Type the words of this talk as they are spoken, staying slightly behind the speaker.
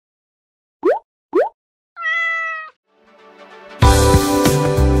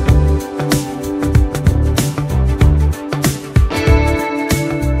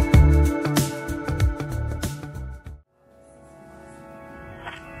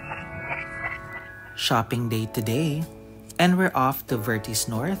Shopping day today, and we're off to Vertis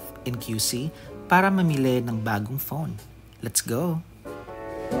North in QC para mamili ng bagong phone. Let's go!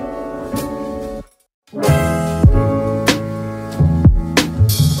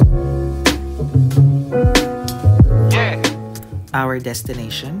 Our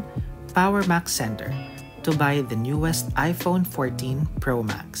destination, Power Max Center, to buy the newest iPhone 14 Pro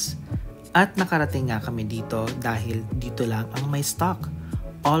Max. At nakarating nga kami dito dahil dito lang ang may stock.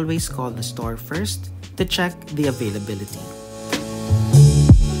 Always call the store first to check the availability.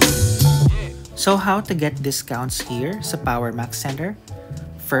 So how to get discounts here sa Power Max Center?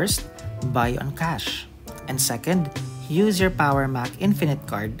 First, buy on cash. And second, use your Power Mac Infinite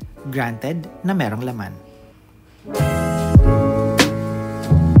card, granted na merong laman.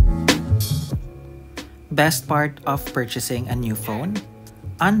 Best part of purchasing a new phone?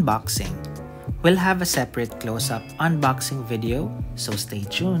 Unboxing. We'll have a separate close-up unboxing video, so stay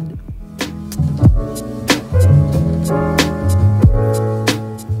tuned.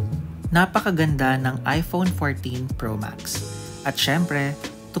 Napakaganda ng iPhone 14 Pro Max. At syempre,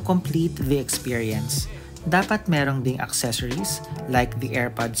 to complete the experience, dapat merong ding accessories like the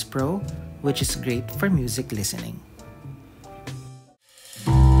AirPods Pro, which is great for music listening.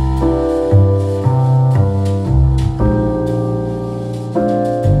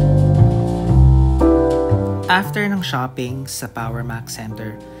 After ng shopping sa Power Max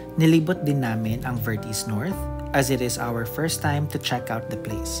Center, nilibot din namin ang Vertis North as it is our first time to check out the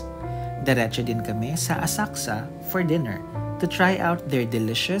place. Diretso din kami sa Asaksa for dinner to try out their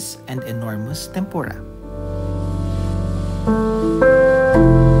delicious and enormous tempura.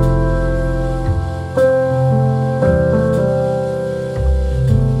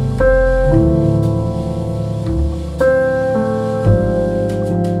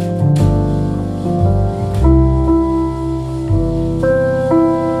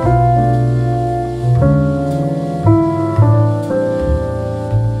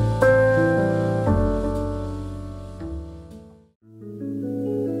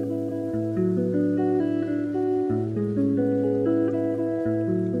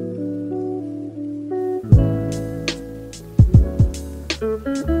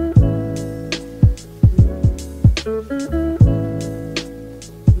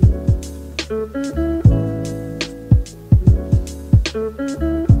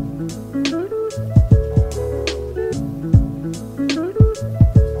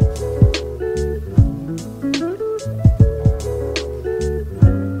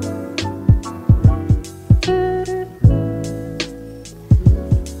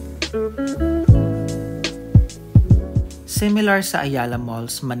 Similar sa Ayala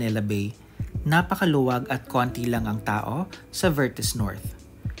Mall's Manila Bay, napakaluwag at konti lang ang tao sa Vertis North.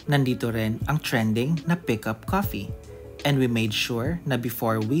 Nandito rin ang trending na pick-up coffee. And we made sure na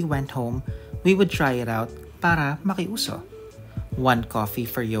before we went home, we would try it out para makiuso. 1 coffee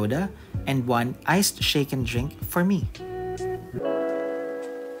for Yoda and 1 iced shaken drink for me.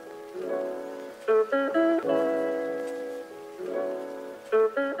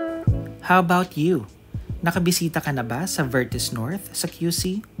 How about you? Nakabisita ka na ba sa Vertis North sa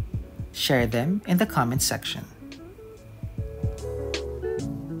QC? Share them in the comment section.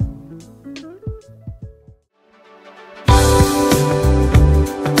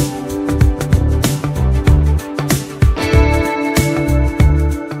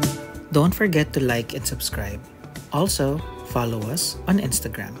 Don't forget to like and subscribe. Also, follow us on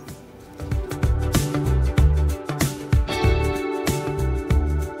Instagram.